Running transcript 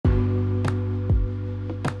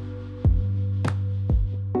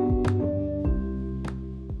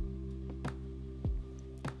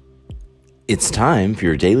It's time for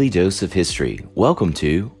your daily dose of history. Welcome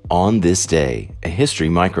to On This Day, a history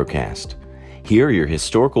microcast. Here are your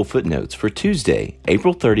historical footnotes for Tuesday,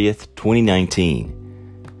 April 30th,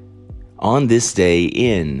 2019. On this day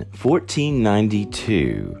in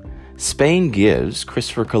 1492, Spain gives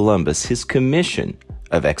Christopher Columbus his commission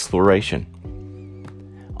of exploration.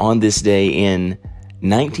 On this day in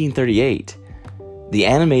 1938, the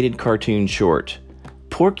animated cartoon short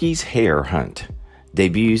Porky's Hare Hunt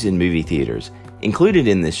debuts in movie theaters. Included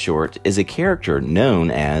in this short is a character known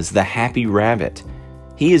as the Happy Rabbit.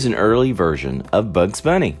 He is an early version of Bugs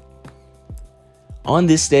Bunny. On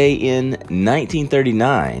this day in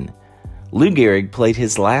 1939, Lou Gehrig played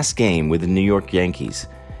his last game with the New York Yankees.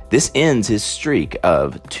 This ends his streak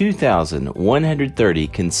of 2,130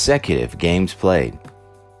 consecutive games played.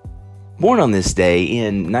 Born on this day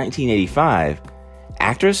in 1985,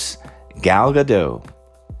 actress Gal Gadot.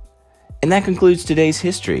 And that concludes today's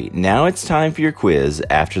history. Now it's time for your quiz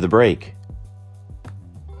after the break.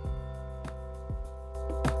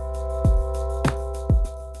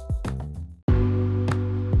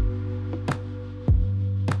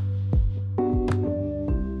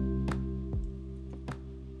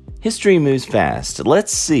 History moves fast.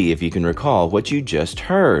 Let's see if you can recall what you just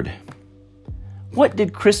heard. What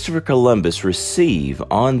did Christopher Columbus receive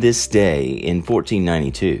on this day in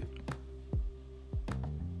 1492?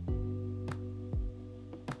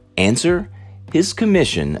 Answer: his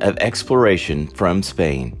commission of exploration from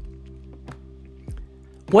Spain.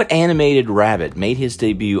 What animated rabbit made his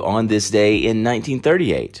debut on this day in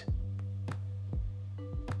 1938?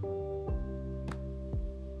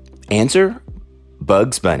 Answer: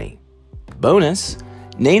 Bugs Bunny. Bonus: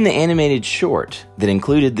 name the animated short that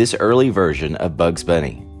included this early version of Bugs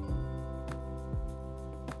Bunny.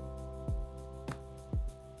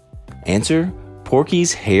 Answer: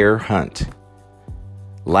 Porky's Hare Hunt.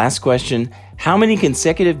 Last question: how many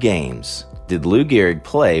consecutive games did Lou Gehrig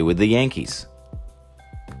play with the Yankees?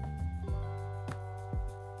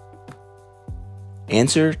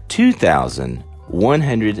 Answer: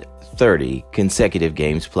 2,130 consecutive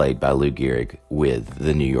games played by Lou Gehrig with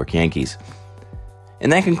the New York Yankees.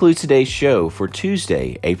 And that concludes today's show for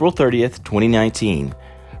Tuesday, April 30th, 2019.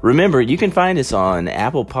 Remember, you can find us on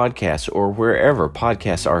Apple Podcasts or wherever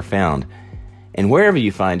podcasts are found. And wherever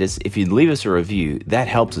you find us, if you'd leave us a review, that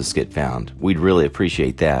helps us get found. We'd really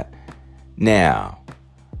appreciate that. Now,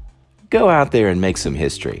 go out there and make some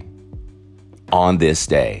history on this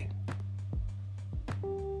day.